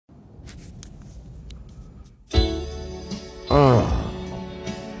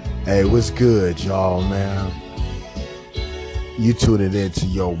Hey, what's good, y'all, man? You tuning in to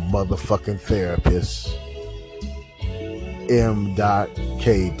your motherfucking therapist, M.K.XPEXT.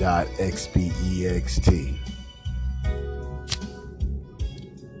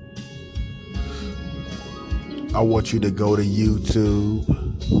 I want you to go to YouTube,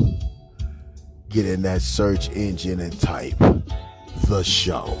 get in that search engine and type The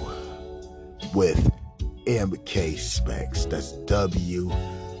Show with MK Specs. That's W//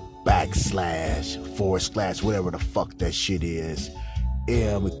 whatever the fuck that shit is.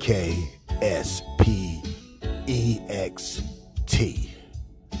 MKSPEXT.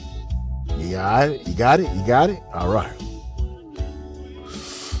 You got it? You got it? You got it? All right.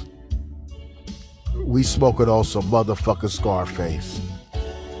 We smoking on some motherfucking Scarface.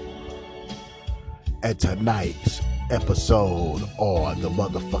 And tonight's episode on the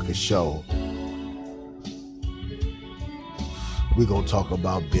motherfucking show, we gonna talk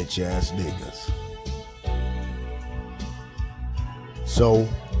about bitch ass niggas. So,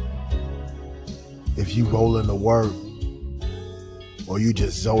 if you rolling to work, or you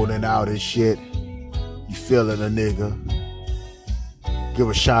just zoning out and shit, you feeling a nigga, give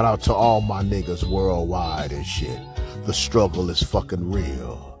a shout out to all my niggas worldwide and shit. The struggle is fucking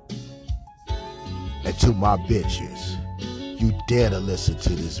real. And to my bitches, you dare to listen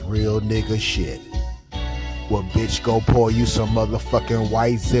to this real nigga shit. Well, bitch, go pour you some motherfucking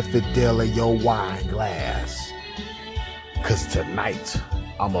white Zinfandel in your wine glass. Cause tonight,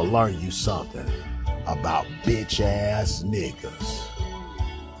 I'ma learn you something about bitch ass niggas.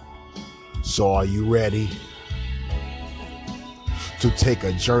 So are you ready to take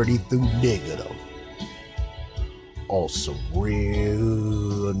a journey through niggadom on some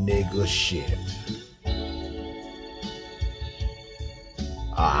real nigga shit?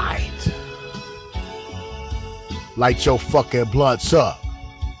 Alright. Light your fucking blunts up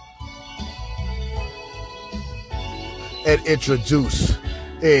and introduce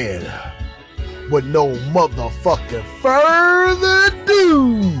in with no motherfucking further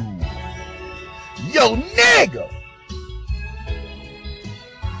ado, yo nigga,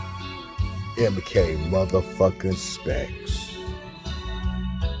 MK motherfucking Specs.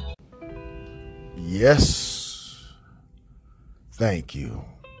 Yes, thank you.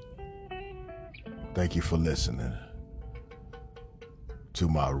 Thank you for listening to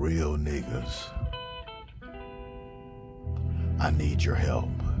my real niggas. I need your help.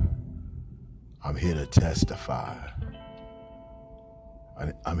 I'm here to testify.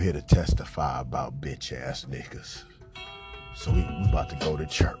 I'm here to testify about bitch ass niggas. So we about to go to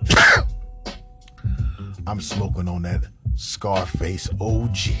church. I'm smoking on that Scarface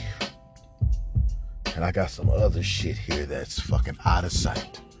OG. And I got some other shit here that's fucking out of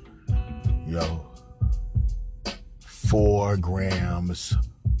sight. Yo. 4 grams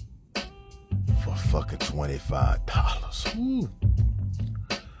for fucking $25. Ooh.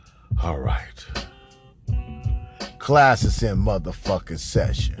 All right. Class is in motherfucking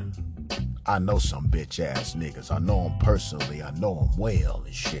session. I know some bitch ass niggas. I know them personally. I know them well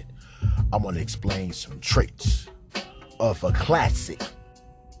and shit. I'm gonna explain some traits of a classic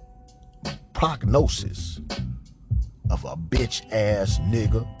prognosis of a bitch ass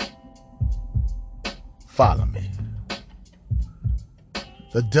nigga. Follow me.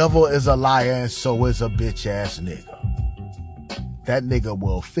 The devil is a liar and so is a bitch ass nigga. That nigga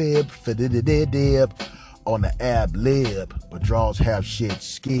will fib on the ab lib, but draws half shit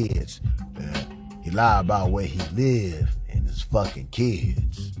skids. He lie about where he live and his fucking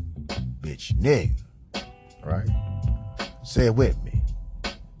kids. Bitch nigga. Right? Say it with me.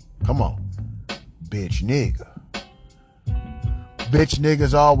 Come on. Bitch nigga. Bitch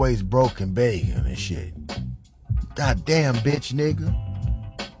niggas always broken begging and shit. Goddamn bitch nigga.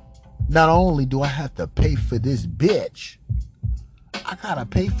 Not only do I have to pay for this bitch, I gotta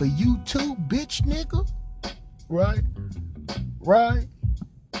pay for you too, bitch nigga. Right? Right?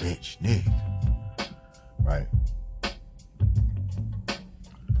 Bitch nigga. Right?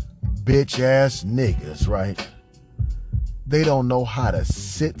 Bitch ass niggas, right? They don't know how to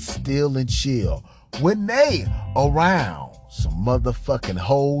sit still and chill when they around some motherfucking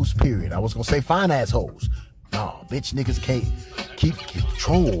hoes, period. I was gonna say fine ass hoes. No, bitch niggas can't keep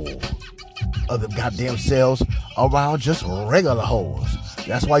control of the goddamn selves around just regular hoes.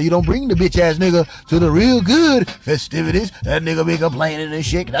 That's why you don't bring the bitch ass nigga to the real good festivities. That nigga be complaining and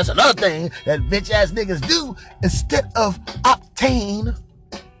shit. That's another thing that bitch ass niggas do. Instead of octane,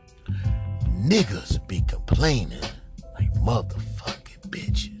 niggas be complaining like motherfucking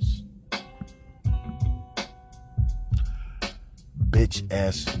bitches. Bitch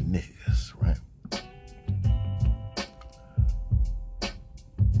ass niggas, right?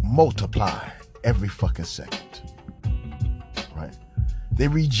 multiply every fucking second. Right? They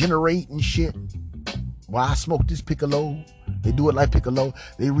regenerate and shit. Why I smoke this piccolo? They do it like piccolo.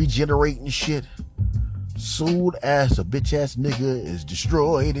 They regenerate and shit. Soon as a bitch ass nigga is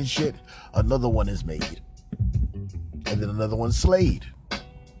destroyed and shit, another one is made. And then another one's slayed.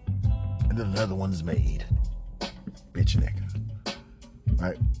 And then another one's made. Bitch nigga.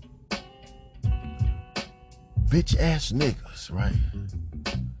 Right? Bitch ass niggas, right?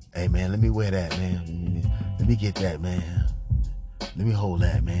 Hey man, let me wear that, man. Let me get that, man. Let me hold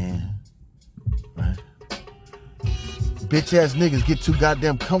that, man. Right? Bitch ass niggas get too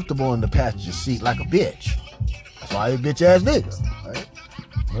goddamn comfortable in the passenger seat like a bitch. That's why they bitch ass niggas. Right?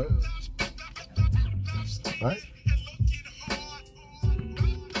 Right?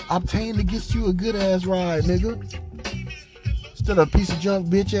 Obtain to get you a good ass ride, nigga. Instead of a piece of junk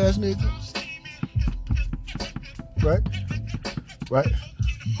bitch ass nigga. Right? Right?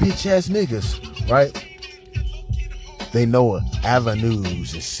 Bitch ass niggas, right? They know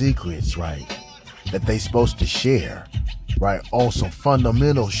avenues and secrets, right? That they supposed to share. Right, on some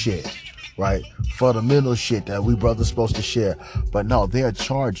fundamental shit, right? Fundamental shit that we brothers supposed to share. But no, they'll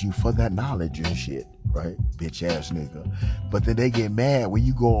charge you for that knowledge and shit, right? Bitch ass nigga. But then they get mad when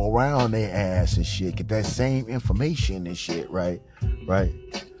you go around their ass and shit, get that same information and shit, right? Right?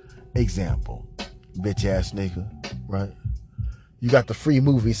 Example, bitch ass nigga, right? You got the free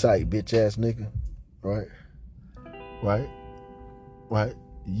movie site, bitch ass nigga, right? Right? Right?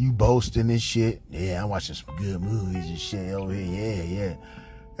 You boasting and shit. Yeah, I'm watching some good movies and shit over here. Yeah.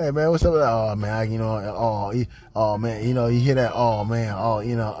 Hey man, what's up with that? Oh man, oh man, you hear that? Oh man,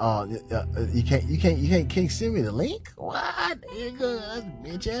 you can't send me the link? What? Nigga, that's a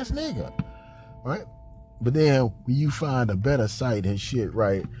bitch ass nigga. Right? But then when you find a better site and shit,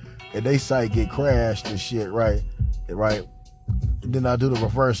 right? And they site get crashed and shit, right? Right? And then I do the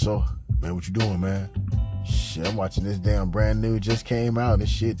reversal. Man, what you doing, man? Shit, I'm watching this damn brand new, just came out and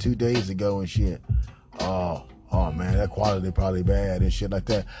shit 2 days ago and shit. Oh man, that quality probably bad and shit like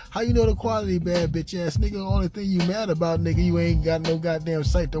that. How you know the quality bad, bitch ass nigga? The only thing you mad about, nigga, you ain't got no goddamn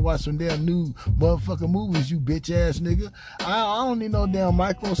site to watch some damn new motherfucking movies, you bitch ass nigga. I don't need no damn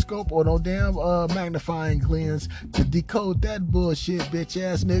microscope or no damn magnifying lens to decode that bullshit, bitch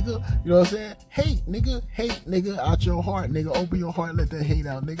ass nigga. You know what I'm saying? Hate, nigga, out your heart, nigga. Open your heart, let that hate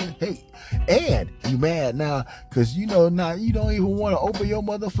out, nigga. Hate. And you mad now, cause you know now you don't even want to open your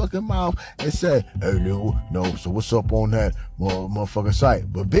motherfucking mouth and say, hey, no. So what's up on that motherfucking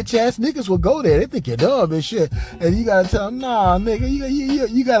site? But bitch ass niggas will go there. They think you're dumb and shit. And you gotta tell them, nah, nigga,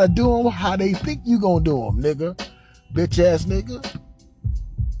 you gotta do them how they think you gonna do them, nigga. Bitch ass nigga.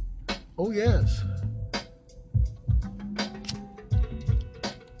 Oh yes.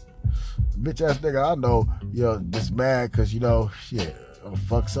 Bitch ass nigga, I know, just mad cause shit.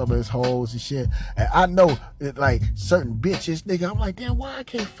 Fuck some of his hoes and shit. And I know that like certain bitches, nigga, I'm like, damn, why I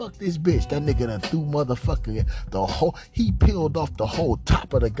can't fuck this bitch? That nigga done threw motherfucking he peeled off the whole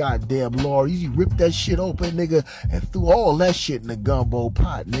top of the goddamn lorry. He ripped that shit open, nigga, and threw all that shit in the gumbo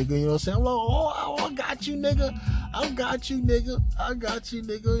pot, nigga. You know what I'm saying? I'm like, oh, I got you, nigga. I got you, nigga,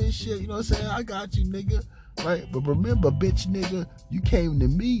 and shit. You know what I'm saying? I got you, nigga. Right? But remember, bitch nigga, you came to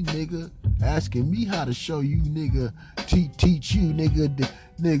me, nigga, asking me how to show you, nigga, teach you, nigga,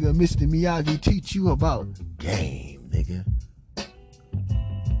 Mr. Miyagi teach you about game, nigga.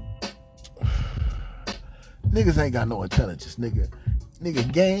 Niggas ain't got no intelligence, nigga.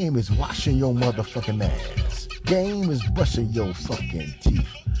 Nigga, game is washing your motherfucking ass. Game is brushing your fucking teeth.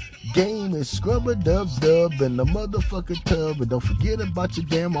 Game is scrub-a-dub-dub in the motherfucking tub, and don't forget about your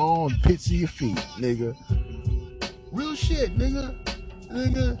damn arm, pits of your feet, nigga. Real shit, nigga.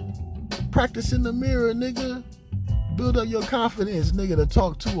 Practice in the mirror, nigga. Build up your confidence, nigga, to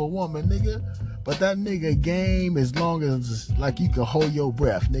talk to a woman, nigga. But that nigga game, as long as like you can hold your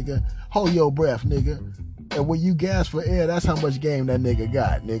breath, nigga. Hold your breath, nigga. And when you gasp for air, that's how much game that nigga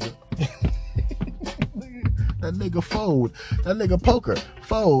got, nigga. That nigga fold. That nigga poker.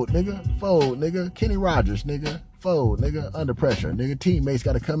 Fold, nigga. Fold, nigga. Kenny Rogers, nigga. Fold, nigga. Under pressure, nigga. Teammates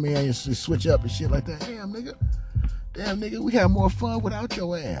got to come in and switch up and shit like that. Damn, nigga. We have more fun without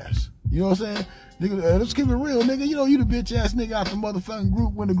your ass. You know what I'm saying? Nigga, let's keep it real, nigga. You know you the bitch ass nigga out the motherfucking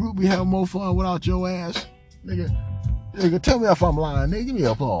group when the group be having more fun without your ass. Nigga, tell me if I'm lying, nigga. Give me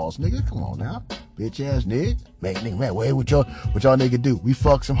applause, nigga. Come on now. Bitch ass nigga. Man, wait, what y'all nigga do? We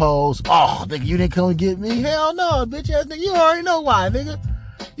fuck some hoes. Oh, nigga, you didn't come and get me? Hell no, bitch ass nigga. You already know why, nigga.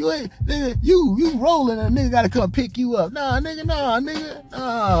 You ain't, nigga, you rolling and a nigga gotta come pick you up. Nah, nigga.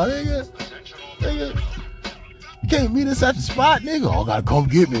 can't meet us at the spot, nigga. Oh, gotta come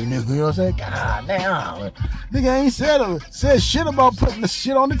get me, nigga. You know what I'm saying? God damn. Nigga ain't said shit about putting the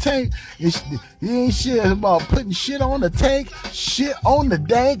shit on the tank. He ain't shit about putting shit on the tank, shit on the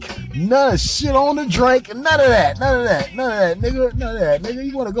dank, none of shit on the drink, none of that, nigga. None of that, nigga.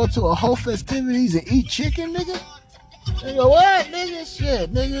 You wanna go to a whole festivities and eat chicken, nigga? Nigga, what, nigga?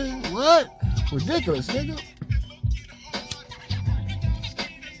 Shit, nigga, what? Ridiculous, nigga.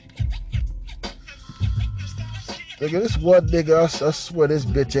 Nigga, this one nigga, I swear this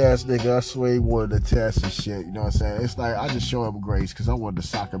bitch ass nigga, I swear he wanted to test and shit, you know what I'm saying? It's like, I just show him grace because I wanted to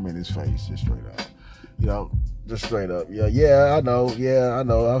sock him in his face, just straight up. You know, just straight up. Yeah, I know.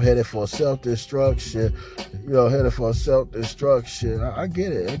 I'm headed for self-destruction. You know, headed for self-destruction. I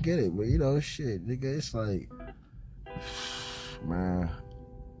get it. But, you know, shit, nigga, it's like, man,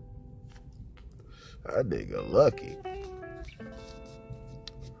 that nigga lucky.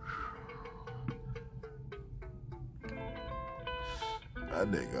 That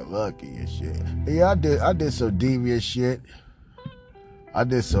nigga lucky and shit. Yeah, I did some devious shit. I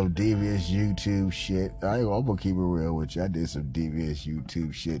did some devious YouTube shit. I'm gonna keep it real with you. I did some devious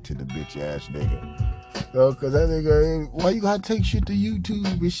YouTube shit to the bitch ass nigga. Yo, cause that nigga, why you gotta take shit to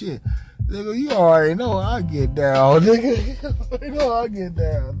YouTube and shit? Nigga, you already know I get down, nigga. You know I get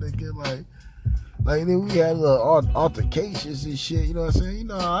down, nigga. Like then we had little altercations and shit, you know what I'm saying? You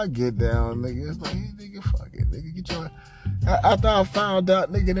know how I get down, nigga. It's like, hey, nigga, fuck it, nigga, get your... After I found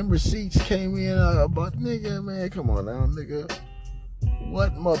out, nigga, them receipts came in, but nigga, man, come on now, nigga.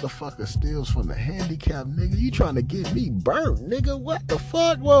 What motherfucker steals from the handicap, nigga? You trying to get me burnt, nigga? What the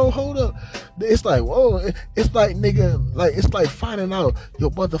fuck? Whoa, hold up. It's like, whoa, it's like, nigga, like, it's like finding out your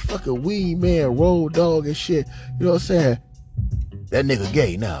motherfucking weed man, road dog and shit, you know what I'm saying? That nigga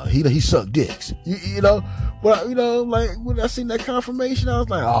gay now. He suck dicks. You know? But, you know, like, when I seen that confirmation, I was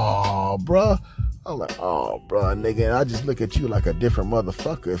like, oh, bruh. I'm like, oh, bro, nigga, and I just look at you like a different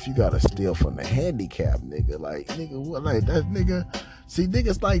motherfucker if you gotta steal from the handicap, nigga. Like, nigga, what, like, that nigga, see,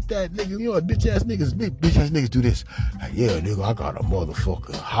 niggas like that, nigga, you know, bitch ass niggas do this. Like, yeah, nigga, I got a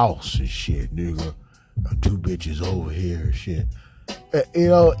motherfucking house and shit, nigga. Got 2 bitches over here and shit. You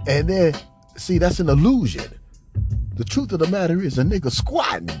know, and then, see, that's an illusion. The truth of the matter is a nigga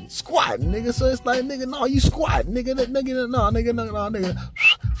squatting, nigga. So it's like, nigga, no, you squatting, nigga, nigga.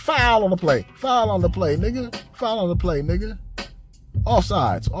 Foul on the play, nigga.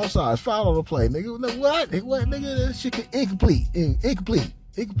 Offsides, foul on the play, nigga. What, nigga? That shit incomplete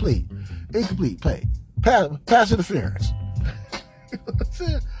play. Pass interference.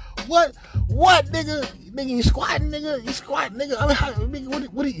 What, nigga? Nigga, you squatting, nigga. I mean,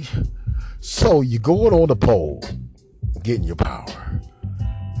 what are you? So you going on the pole, getting your power,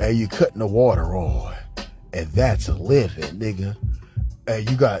 and you cutting the water on, and that's a living, nigga. And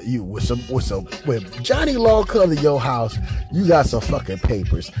you got with Johnny Law come to your house, you got some fucking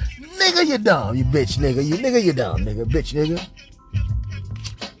papers, nigga. You dumb, you bitch, nigga. You dumb, nigga, bitch, nigga.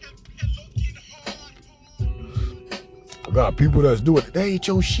 I got people that's doing it. They ain't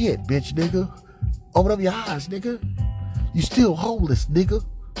your shit, bitch, nigga. Open up your eyes, nigga. You still homeless, nigga.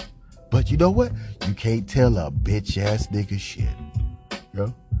 But you know what? You can't tell a bitch ass nigga shit. You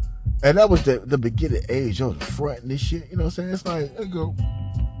know? And that was the beginning age of the front and this shit. You know what I'm saying? It's like, there you go.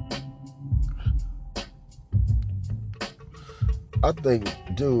 I think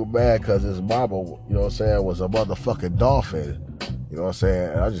dude mad because his mama, you know what I'm saying, was a motherfucking dolphin. You know what I'm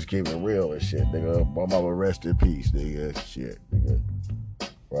saying? And I just keep it real and shit, nigga. My mama rest in peace, nigga. Shit, nigga.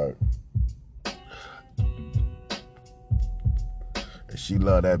 Right. And she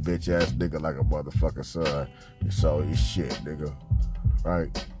love that bitch ass nigga like a motherfucking son. And so he's shit, nigga.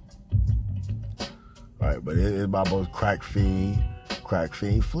 Right? Right, but it's my most crack fiend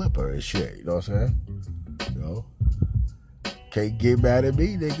flipper and shit. You know what I'm saying? You know? Can't get mad at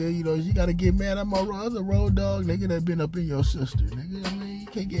me, nigga. You know, you gotta get mad at my other road dog, nigga, that been up in your sister, nigga. I mean, you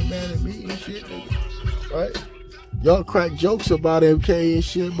can't get mad at me and shit, nigga. Right? Y'all crack jokes about MK and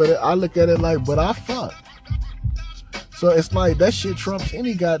shit, but I look at it like, but I fuck. So it's like that shit trumps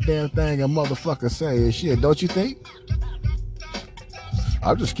any goddamn thing a motherfucker say and shit, don't you think?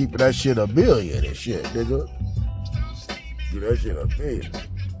 I'm just keeping that shit a billion and shit, nigga. Get that shit a billion.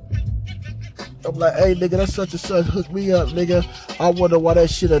 I'm like, hey, nigga, that such and such hooked me up, nigga. I wonder why that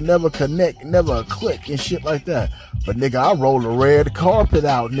shit'll never connect, never click and shit like that. But, nigga, I roll the red carpet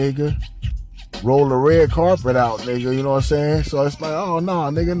out, nigga. Roll the red carpet out, nigga, you know what I'm saying? So it's like, oh, no,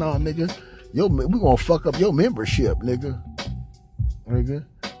 nigga. We gonna fuck up your membership, nigga. Nigga.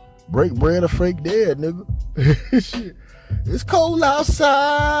 Break bread or fake dead, nigga. Shit. It's cold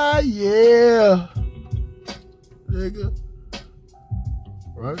outside, yeah. Nigga.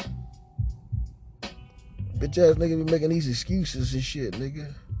 Right? Bitch ass nigga be making these excuses and shit,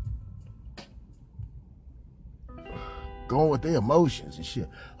 nigga. Going with their emotions and shit.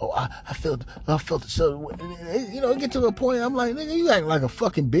 Oh, I felt it. So, get to a point. I'm like, nigga, you acting like a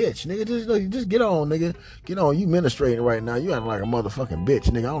fucking bitch, nigga. Just get on, nigga. Get on. You ministrating right now. You acting like a motherfucking bitch,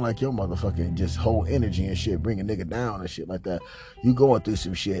 nigga. I don't like your motherfucking just whole energy and shit, bringing nigga down and shit like that. You going through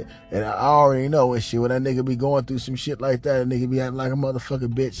some shit, and I already know and shit. When that nigga be going through some shit like that, nigga be acting like a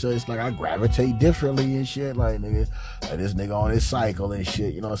motherfucking bitch. So it's like I gravitate differently and shit. Like, nigga, like this nigga on his cycle and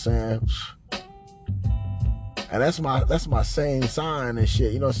shit. You know what I'm saying? And that's my same sign and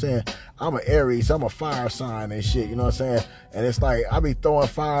shit, you know what I'm saying? I'm an Aries, I'm a fire sign and shit, you know what I'm saying? And it's like, I be throwing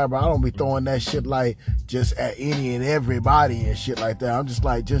fire, but I don't be throwing that shit like just at any and everybody and shit like that. I'm just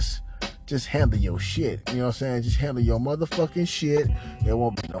like, just handle your shit, you know what I'm saying? Just handle your motherfucking shit. There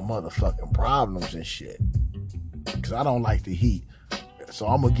won't be no motherfucking problems and shit. Because I don't like the heat. So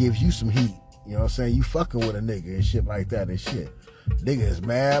I'm going to give you some heat, you know what I'm saying? You fucking with a nigga and shit like that and shit. Nigga is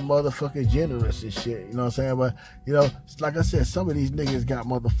mad motherfucking generous and shit, you know what I'm saying? But, like I said, some of these niggas got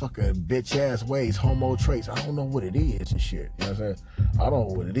motherfucking bitch ass ways, homo traits. I don't know what it is and shit, you know what I'm saying? I don't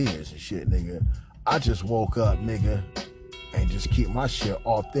know what it is and shit, nigga. I just woke up, nigga, and just keep my shit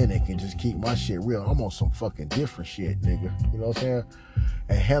authentic and just keep my shit real. I'm on some fucking different shit, nigga, you know what I'm saying?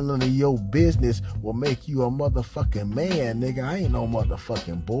 And handling your business will make you a motherfucking man, nigga. I ain't no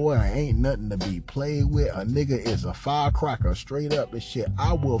motherfucking boy. I ain't nothing to be played with. A nigga is a firecracker, straight up and shit.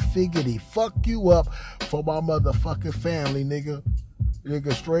 I will figure fuck you up for my motherfucking family, nigga.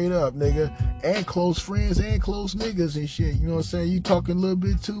 Nigga, straight up, nigga. And close friends and close niggas and shit. You know what I'm saying? You talking a little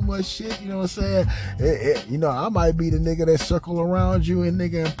bit too much shit. You know what I'm saying? I might be the nigga that circle around you and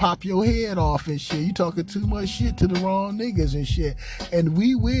nigga and pop your head off and shit. You talking too much shit to the wrong niggas and shit. And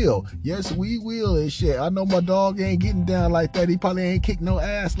we will. Yes, we will and shit. I know my dog ain't getting down like that. He probably ain't kicked no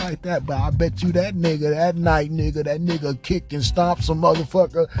ass like that. But I bet you that nigga, that night nigga, that nigga kicked and stomped some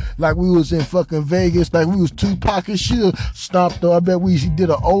motherfucker like we was in fucking Vegas, like we was Tupac and shit. Stomped though. I bet he did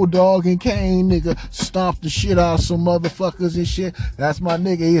an old dog and cane, nigga, stomped the shit out of some motherfuckers and shit. That's my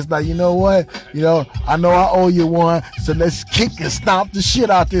nigga. He's like, you know what? I know I owe you one, so let's kick and stomp the shit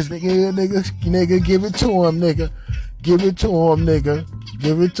out this nigga. Nigga, give it to him, nigga. Give it to him, nigga.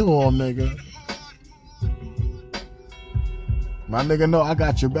 Give it to him, nigga. My nigga know I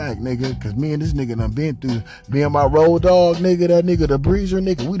got your back, nigga, because me and this nigga done been through, me and my road dog, nigga, that nigga, the breezer,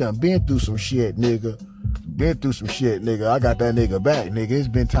 nigga, we done been through some shit, nigga. Been through some shit, nigga. I got that nigga back, nigga. It's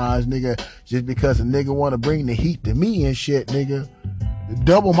been times, nigga, just because a nigga want to bring the heat to me and shit, nigga.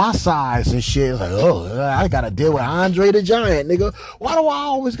 Double my size and shit. Like, I gotta deal with Andre the Giant, nigga. Why do I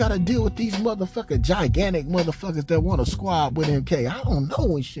always gotta deal with these motherfucking gigantic motherfuckers that want to squad with MK? I don't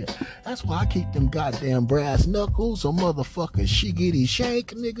know and shit. That's why I keep them goddamn brass knuckles, some motherfucking shiggity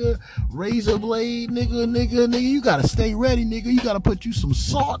shank, nigga, razor blade, nigga. You gotta stay ready, nigga. You gotta put you some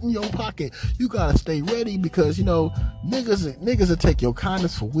salt in your pocket. You gotta stay ready because, niggas will take your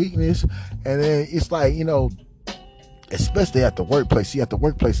kindness for weakness. And then it's like, especially at the workplace. See, at the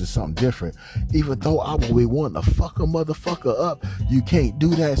workplace is something different. Even though I will be wanting to fuck a motherfucker up, you can't do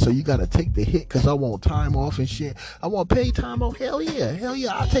that. So you gotta take the hit because I want time off and shit. I want paid time off. Hell yeah.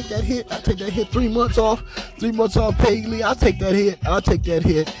 I'll take that hit. 3 months off. 3 months off paid leave. I'll take that hit.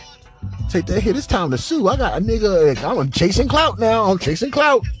 Take that hit. It's time to sue. I got a nigga. I'm chasing clout now. I'm chasing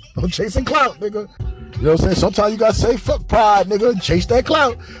clout, nigga. You know what I'm saying? Sometimes you gotta say fuck pride, nigga. Chase that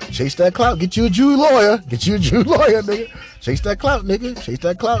clout. Get you a Jew lawyer. Nigga. Chase that clout, nigga.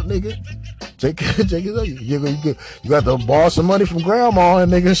 Take it. You got to borrow some money from grandma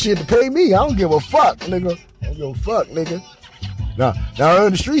and nigga shit to pay me. I don't give a fuck, nigga. Now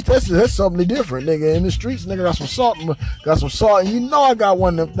in the streets, that's something different, nigga. In the streets, nigga, got some salt, and I got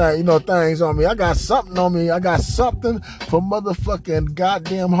one of them things on me. I got something on me. I got something from motherfucking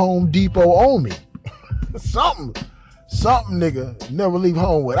goddamn Home Depot on me. Something, nigga. Never leave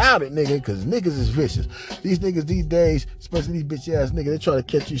home without it, nigga, because niggas is vicious. These niggas these days, especially these bitch ass niggas, they try to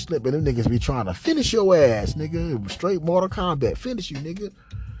catch you slipping. Them niggas be trying to finish your ass, nigga. Straight Mortal Kombat. Finish you, nigga.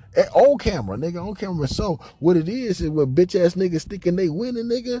 On camera, nigga. So what it is when bitch ass niggas thinking they winning,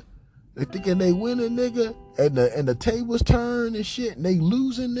 nigga. They thinking they winning, nigga. And the tables turn and shit, and they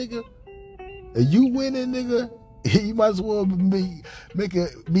losing, nigga. And you winning, nigga. You might as well be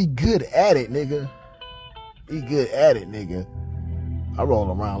good at it, nigga. Be good at it, nigga. I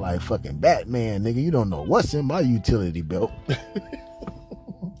roll around like fucking Batman, nigga. You don't know what's in my utility belt.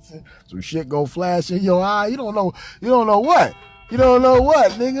 Some shit gonna flash in your eye. You don't know what. You don't know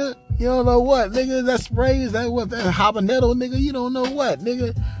what, nigga. That spray is that habanero, nigga. You don't know what,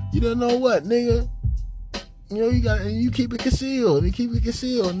 nigga. You keep it concealed.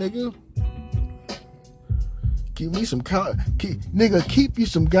 Nigga. Keep me some nigga. Keep you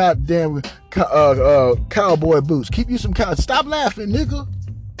some goddamn cowboy boots. Keep you some Stop laughing, nigga.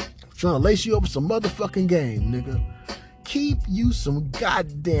 I'm trying to lace you up with some motherfucking game, nigga. Keep you some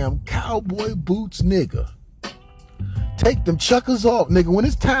goddamn cowboy boots, nigga. Take them chuckers off, nigga. When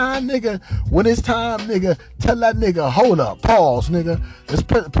it's time, nigga. Tell that nigga, hold up, pause, nigga. Let's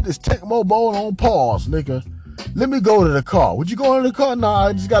put this Tecmo Bowl on pause, nigga. Let me go to the car. Would you go to the car? Nah,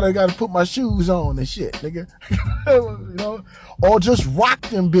 I just gotta put my shoes on and shit, nigga. You know, or just rock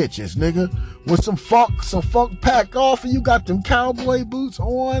them bitches, nigga, with some funk pack off, and you got them cowboy boots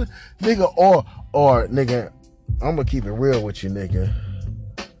on, nigga. Or nigga, I'm gonna keep it real with you, nigga.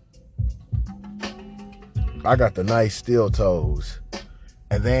 I got the nice steel toes,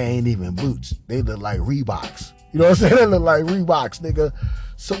 and they ain't even boots. They look like Reeboks. You know what I'm saying? They look like Reeboks, nigga.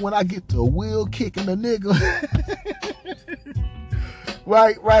 So when I get to wheel kicking the nigga,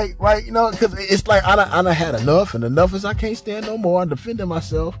 right, you know, because it's like I done had enough, and enough is I can't stand no more. I'm defending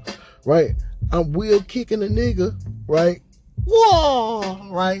myself, right? I'm wheel kicking the nigga, right? Whoa,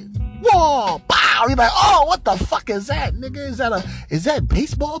 right? Whoa, pow! You're like, oh, what the fuck is that, nigga? Is that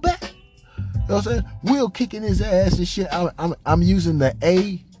baseball bat? You know what I'm saying? Wheel kicking his ass and shit. I'm using the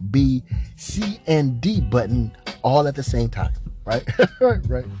A, B, C, and D button all at the same time. Right?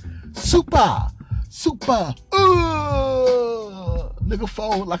 Right. Super. Nigga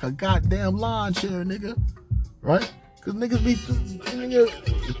fold like a goddamn lawn chair, nigga. Right? Cause niggas be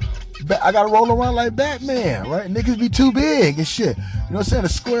I gotta roll around like Batman, right? Niggas be too big and shit. You know what I'm saying? To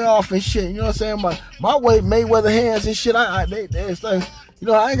square off and shit. You know what I'm saying? My weight Mayweather hands and shit. It's like, you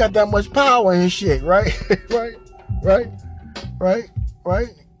know, I ain't got that much power and shit, right? right.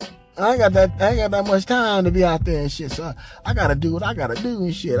 I ain't got that much time to be out there and shit. So I gotta do what I gotta do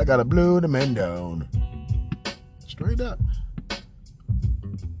and shit. I gotta blow the men down. Straight up.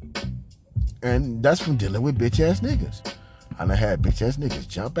 And that's from dealing with bitch ass niggas. I done had bitch ass niggas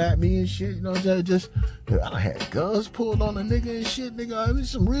jump at me and shit, you know, I done had guns pulled on a nigga and shit, nigga. I mean,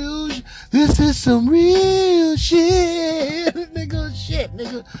 this is some real shit,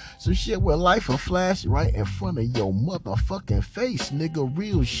 nigga. Some shit where life will flash right in front of your motherfucking face, nigga.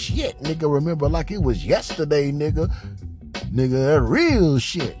 Real shit, nigga. Remember like it was yesterday, nigga. Nigga, that real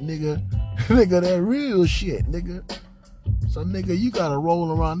shit, nigga. Nigga, that real shit, nigga. So, nigga, you gotta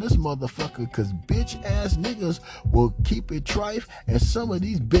roll around this motherfucker, because bitch-ass niggas will keep it trife, and some of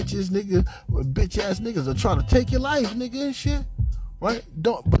these bitch-ass niggas will try to take your life, nigga, and shit, right?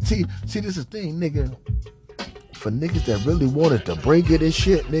 But see, this is the thing, nigga. For niggas that really wanted to bring it and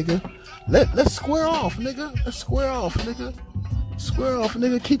shit, nigga, let's square off, nigga.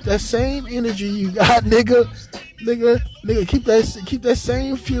 Keep that same energy you got, nigga. Keep that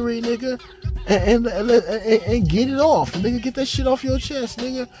same fury, nigga. And get it off, nigga. Get that shit off your chest,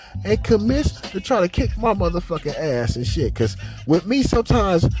 nigga. And commit to try to kick my motherfucking ass and shit. Cause with me,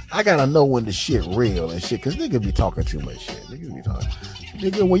 sometimes I gotta know when the shit real and shit. Cause nigga be talking too much shit.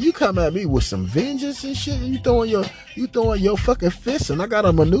 Nigga, when you come at me with some vengeance and shit, and you throwing your fucking fists, and I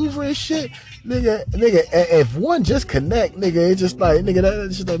gotta maneuver and shit, nigga. If one just connect, nigga, it's just like, nigga, that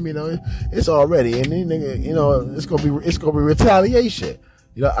just let me know it's already, and then, nigga, you know, it's gonna be retaliation.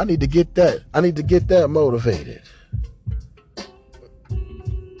 You know, I need to get that motivated.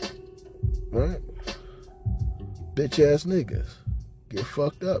 Right? Bitch ass niggas get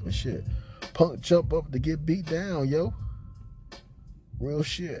fucked up and shit. Punk jump up to get beat down, yo. Real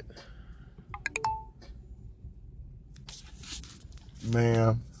shit.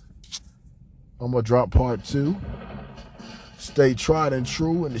 Man, I'm gonna drop part 2. Stay tried and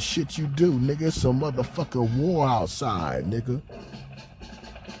true in the shit you do, nigga. It's some motherfucking war outside, nigga.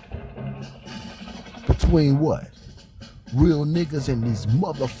 Between what? Real niggas and these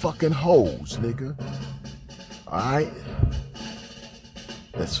motherfucking hoes, nigga. Alright?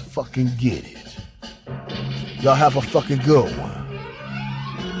 Let's fucking get it. Y'all have a fucking good one.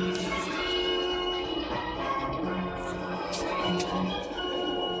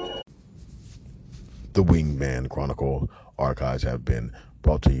 The Wingman Chronicle archives have been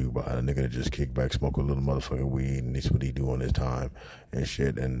brought to you by a nigga that just kick back, smoke a little motherfucking weed, and that's what he do on his time and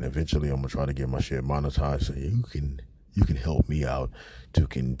shit. And eventually I'm gonna try to get my shit monetized so you can help me out to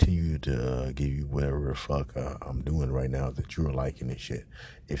continue to give you whatever the fuck I'm doing right now that you're liking and shit.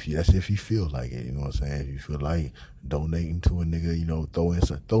 If you feel like it, you know what I'm saying? If you feel like donating to a nigga, you know,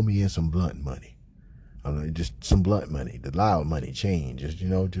 throw me in some blunt money. I don't know, just some blunt money, the loud money, change, just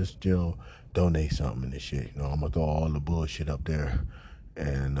donate something and shit. You know, I'm gonna throw all the bullshit up there,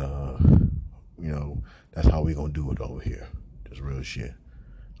 and you know, that's how we gonna do it over here. Just real shit.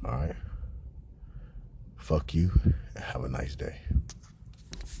 All right. Fuck you, and have a nice day.